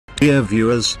Dear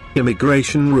viewers,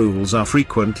 immigration rules are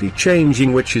frequently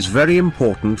changing, which is very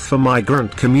important for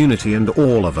migrant community and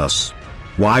all of us.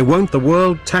 Why won't the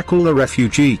world tackle the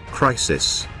refugee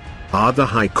crisis? Are the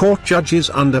High Court judges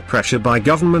under pressure by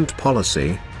government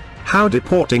policy? How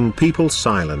deporting people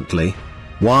silently?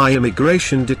 Why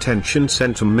immigration detention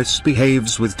center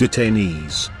misbehaves with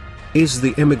detainees? Is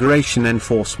the immigration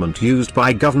enforcement used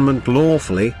by government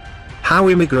lawfully? How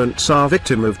immigrants are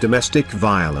victim of domestic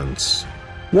violence?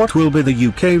 What will be the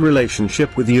UK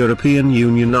relationship with the European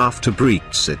Union after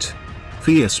Brexit?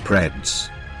 Fear spreads.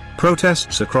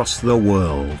 Protests across the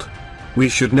world. We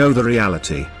should know the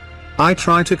reality. I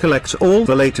try to collect all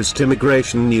the latest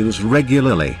immigration news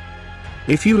regularly.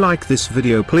 If you like this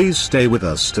video, please stay with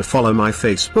us to follow my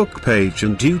Facebook page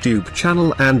and YouTube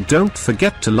channel, and don't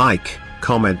forget to like,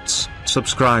 comment,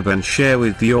 subscribe and share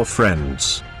with your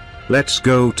friends. Let's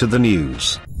go to the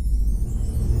news.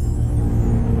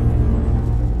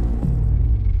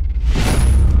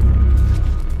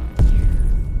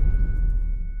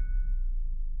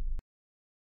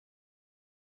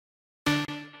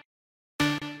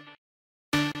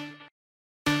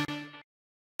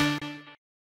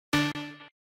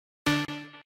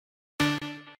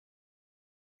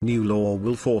 New law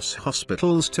will force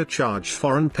hospitals to charge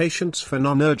foreign patients for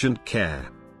non-urgent care.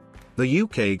 The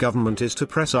UK government is to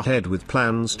press ahead with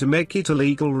plans to make it a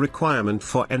legal requirement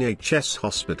for NHS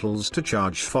hospitals to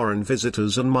charge foreign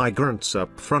visitors and migrants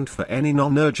up front for any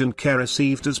non-urgent care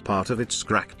received as part of its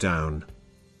crackdown.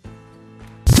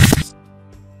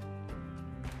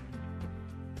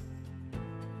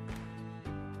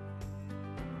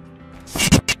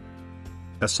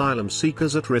 Asylum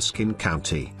seekers at risk in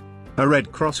county. A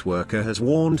Red Cross worker has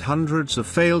warned hundreds of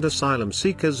failed asylum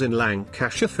seekers in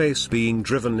Lancashire face being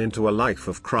driven into a life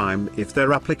of crime if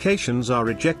their applications are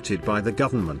rejected by the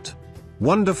government.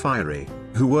 Wanda Fiery,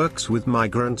 who works with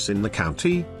migrants in the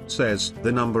county, says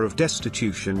the number of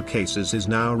destitution cases is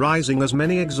now rising as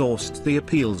many exhaust the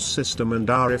appeals system and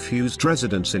are refused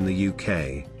residence in the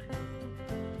UK.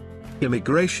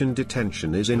 Immigration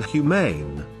detention is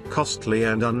inhumane, costly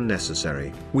and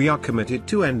unnecessary. We are committed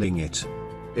to ending it.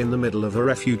 In the middle of a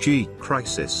refugee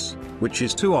crisis, which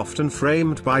is too often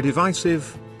framed by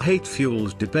divisive,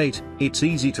 hate-fueled debate, it's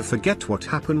easy to forget what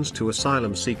happens to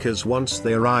asylum seekers once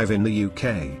they arrive in the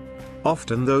UK.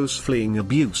 Often those fleeing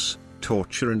abuse,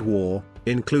 torture and war,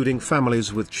 including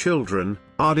families with children,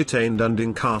 are detained and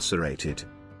incarcerated.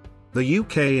 The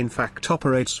UK in fact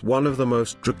operates one of the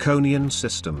most draconian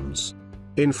systems.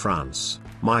 In France,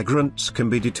 migrants can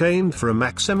be detained for a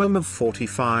maximum of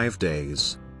 45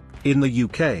 days. In the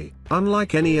UK,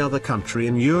 unlike any other country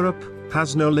in Europe,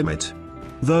 has no limit.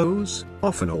 Those,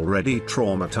 often already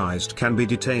traumatized, can be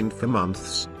detained for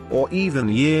months, or even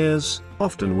years,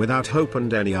 often without hope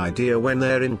and any idea when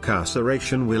their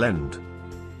incarceration will end.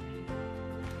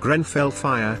 Grenfell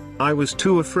fire, I was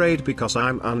too afraid because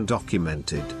I'm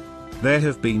undocumented. There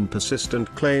have been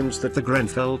persistent claims that the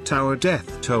Grenfell Tower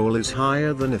death toll is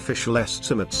higher than official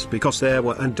estimates because there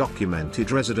were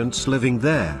undocumented residents living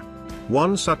there.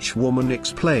 One such woman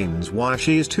explains why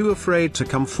she is too afraid to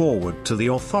come forward to the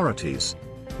authorities.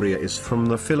 Ria is from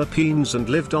the Philippines and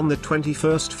lived on the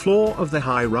 21st floor of the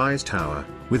high-rise tower,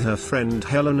 with her friend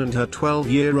Helen and her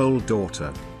 12-year-old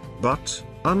daughter. But,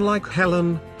 unlike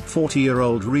Helen,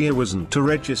 40-year-old Ria wasn't a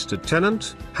registered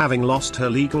tenant, having lost her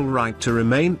legal right to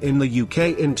remain in the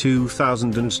UK in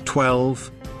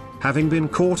 2012. Having been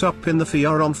caught up in the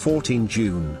fire on 14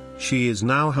 June, she is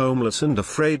now homeless and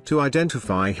afraid to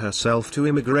identify herself to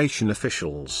immigration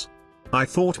officials. I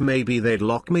thought maybe they'd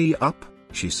lock me up,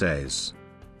 she says.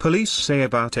 Police say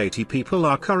about 80 people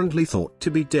are currently thought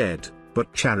to be dead,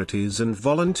 but charities and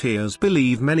volunteers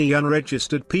believe many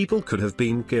unregistered people could have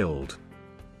been killed.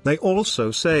 They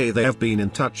also say they have been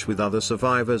in touch with other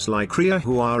survivors like Ria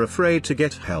who are afraid to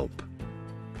get help.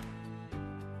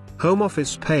 Home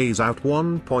Office pays out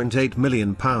 £1.8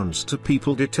 million to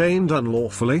people detained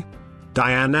unlawfully.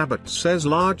 Diane Abbott says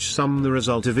large sum the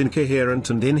result of incoherent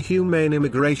and inhumane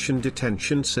immigration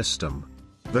detention system.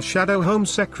 The Shadow Home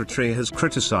Secretary has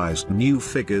criticised new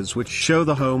figures which show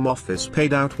the Home Office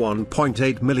paid out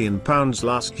 £1.8 million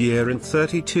last year in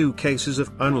 32 cases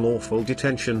of unlawful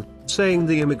detention, saying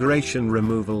the immigration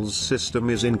removals system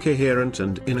is incoherent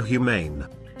and inhumane.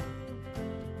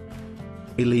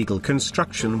 Illegal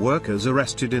construction workers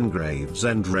arrested in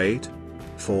Gravesend raid.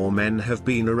 4 men have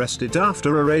been arrested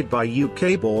after a raid by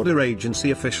UK border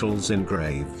agency officials in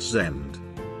Gravesend.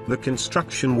 The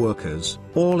construction workers,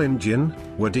 all Indian,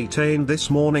 were detained this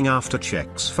morning after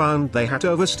checks found they had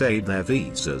overstayed their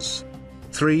visas.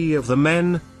 3 of the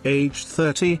men, aged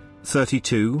 30,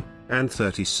 32, and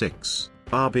 36,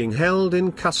 are being held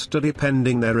in custody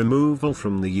pending their removal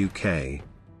from the UK.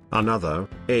 Another,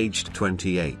 aged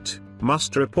 28,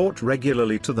 must report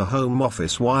regularly to the Home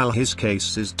Office while his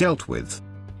case is dealt with.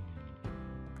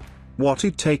 What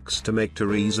it takes to make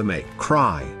Theresa May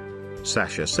cry.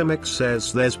 Sasha Simic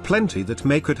says there's plenty that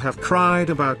May could have cried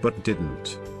about but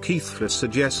didn't. Keith Fliss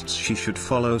suggests she should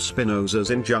follow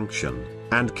Spinoza's injunction,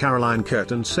 and Caroline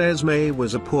Curtin says May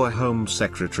was a poor Home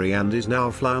Secretary and is now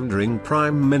floundering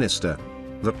Prime Minister.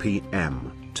 The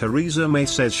PM, Theresa May,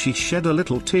 says she shed a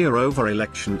little tear over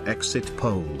election exit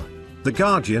poll.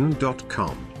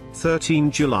 TheGuardian.com,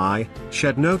 13 July,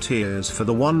 shed no tears for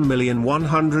the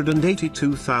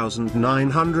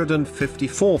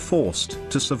 1,182,954 forced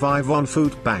to survive on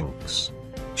food banks.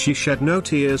 She shed no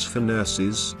tears for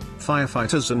nurses,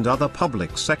 firefighters and other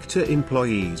public sector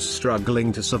employees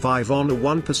struggling to survive on a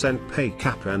 1% pay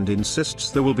cap and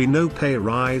insists there will be no pay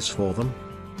rise for them.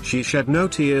 She shed no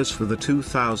tears for the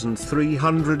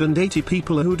 2,380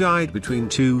 people who died between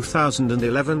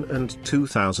 2011 and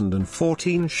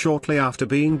 2014 shortly after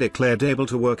being declared able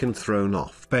to work and thrown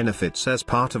off benefits as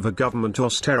part of a government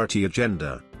austerity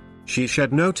agenda. She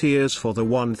shed no tears for the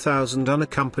 1,000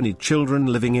 unaccompanied children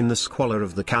living in the squalor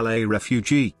of the Calais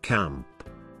refugee camp.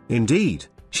 Indeed,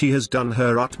 she has done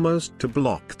her utmost to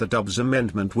block the Dobbs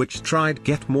Amendment which tried to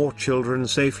get more children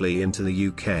safely into the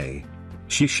UK.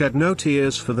 She shed no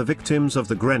tears for the victims of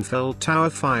the Grenfell Tower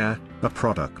fire, a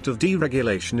product of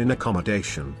deregulation in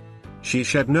accommodation. She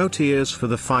shed no tears for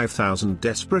the 5,000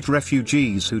 desperate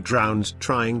refugees who drowned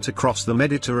trying to cross the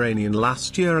Mediterranean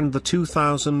last year and the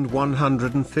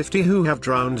 2,150 who have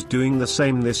drowned doing the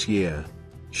same this year.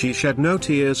 She shed no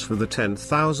tears for the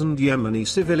 10,000 Yemeni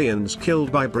civilians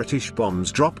killed by British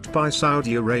bombs dropped by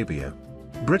Saudi Arabia.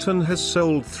 Britain has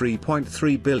sold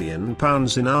 £3.3 billion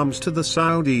in arms to the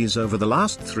Saudis over the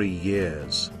last 3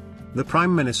 years. The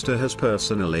Prime Minister has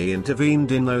personally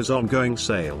intervened in those ongoing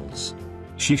sales.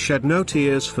 She shed no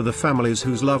tears for the families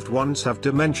whose loved ones have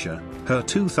dementia. Her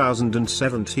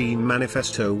 2017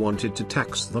 manifesto wanted to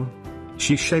tax them.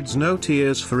 She sheds no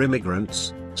tears for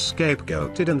immigrants,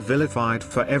 scapegoated and vilified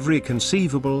for every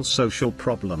conceivable social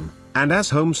problem, and as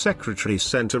Home Secretary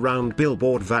sent around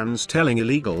billboard vans telling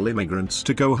illegal immigrants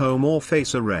to go home or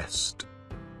face arrest.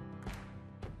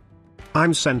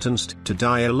 I'm sentenced to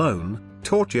die alone.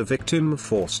 Torture victim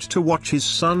forced to watch his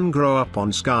son grow up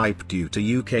on Skype due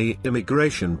to UK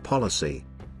immigration policy.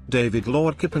 David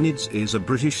Lord Kipanids is a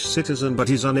British citizen but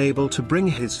is unable to bring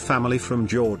his family from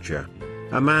Georgia.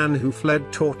 A man who fled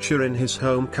torture in his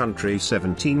home country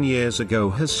 17 years ago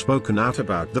has spoken out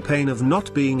about the pain of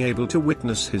not being able to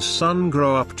witness his son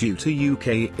grow up due to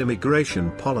UK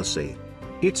immigration policy.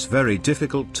 It's very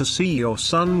difficult to see your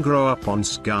son grow up on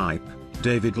Skype,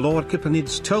 David Lord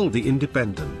Kipanids told The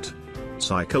Independent.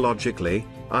 Psychologically,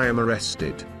 I am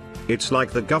arrested. It's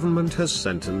like the government has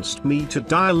sentenced me to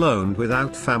die alone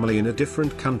without family in a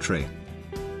different country.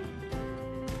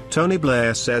 Tony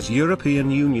Blair says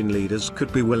European Union leaders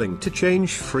could be willing to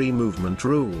change free movement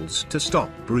rules to stop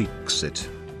Brexit.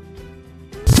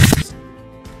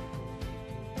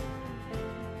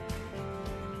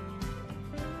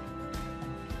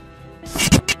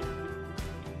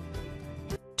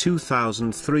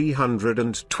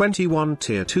 (2,321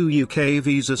 Tier 2 UK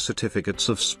visa certificates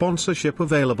of sponsorship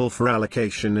available for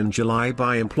allocation in July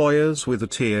by employers with a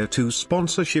Tier 2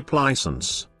 sponsorship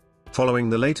license. Following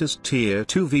the latest Tier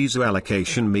 2 visa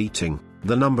allocation meeting,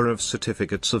 the number of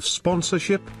certificates of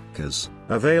sponsorship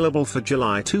available for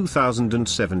July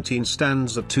 2017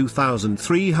 stands at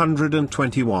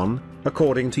 2,321,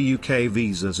 according to UK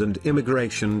Visas and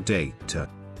Immigration data.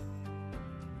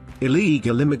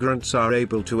 Illegal immigrants are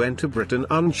able to enter Britain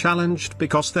unchallenged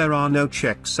because there are no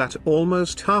checks at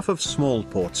almost half of small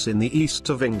ports in the east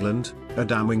of England, a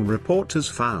damning report has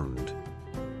found.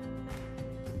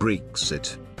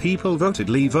 Brexit. People voted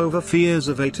leave over fears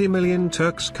of 80 million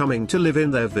Turks coming to live in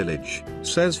their village,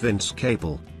 says Vince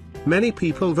Cable. Many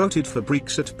people voted for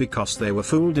Brexit because they were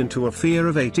fooled into a fear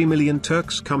of 80 million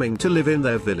Turks coming to live in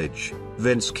their village,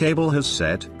 Vince Cable has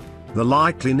said. The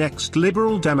likely next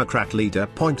Liberal Democrat leader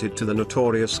pointed to the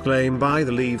notorious claim by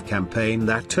the Leave campaign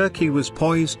that Turkey was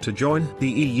poised to join the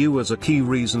EU as a key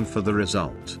reason for the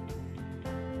result.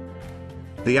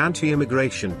 The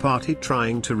anti-immigration party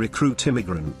trying to recruit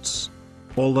immigrants.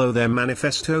 Although their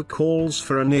manifesto calls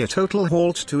for a near-total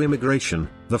halt to immigration,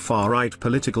 the far-right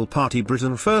political party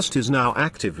Britain First is now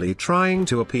actively trying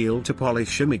to appeal to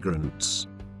Polish immigrants.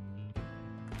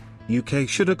 UK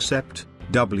should accept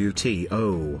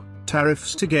WTO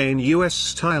tariffs to gain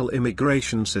US-style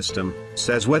immigration system,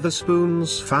 says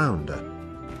Wetherspoon's founder.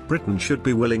 Britain should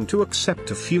be willing to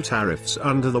accept a few tariffs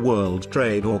under the World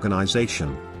Trade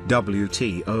Organization,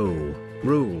 WTO,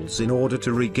 rules in order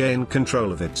to regain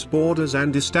control of its borders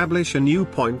and establish a new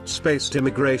points-based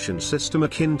immigration system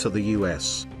akin to the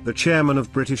US, the chairman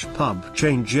of British pub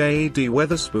chain J.D.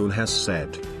 Wetherspoon has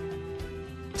said.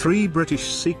 3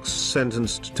 British Sikhs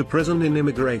sentenced to prison in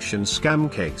immigration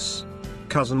scam case.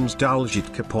 Cousins Daljit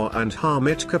Kapoor and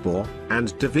Harmit Kapoor,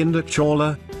 and Devinder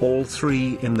Chawla, all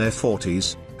 3 in their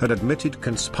 40s, had admitted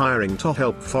conspiring to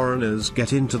help foreigners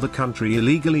get into the country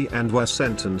illegally and were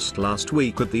sentenced last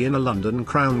week at the Inner London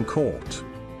Crown Court.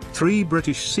 3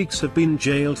 British Sikhs have been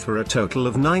jailed for a total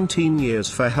of 19 years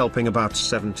for helping about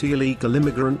 70 illegal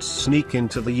immigrants sneak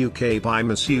into the UK by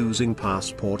misusing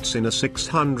passports in a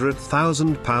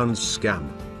 £600,000 scam.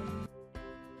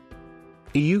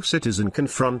 EU citizen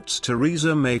confronts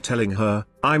Theresa May telling her,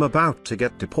 "I'm about to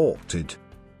get deported."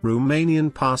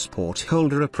 Romanian passport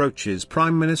holder approaches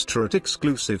Prime Minister at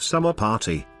exclusive summer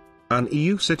party. An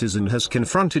EU citizen has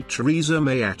confronted Theresa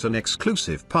May at an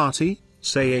exclusive party,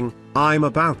 saying, "I'm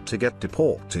about to get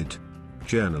deported."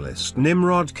 Journalist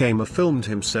Nimrod Kamer filmed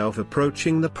himself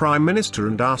approaching the Prime Minister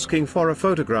and asking for a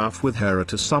photograph with her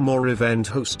at a summer event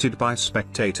hosted by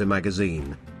Spectator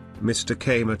magazine. Mr.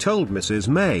 Kamer told Mrs.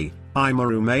 May, "I'm a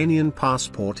Romanian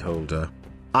passport holder.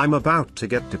 I'm about to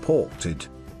get deported."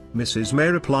 Mrs. May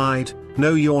replied,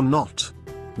 "No, you're not."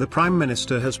 The Prime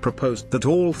Minister has proposed that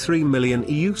all 3 million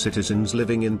EU citizens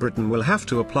living in Britain will have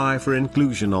to apply for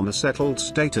inclusion on the settled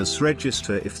status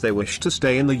register if they wish to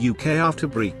stay in the UK after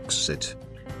Brexit.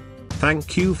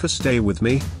 Thank you for staying with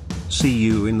me. See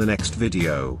you in the next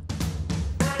video.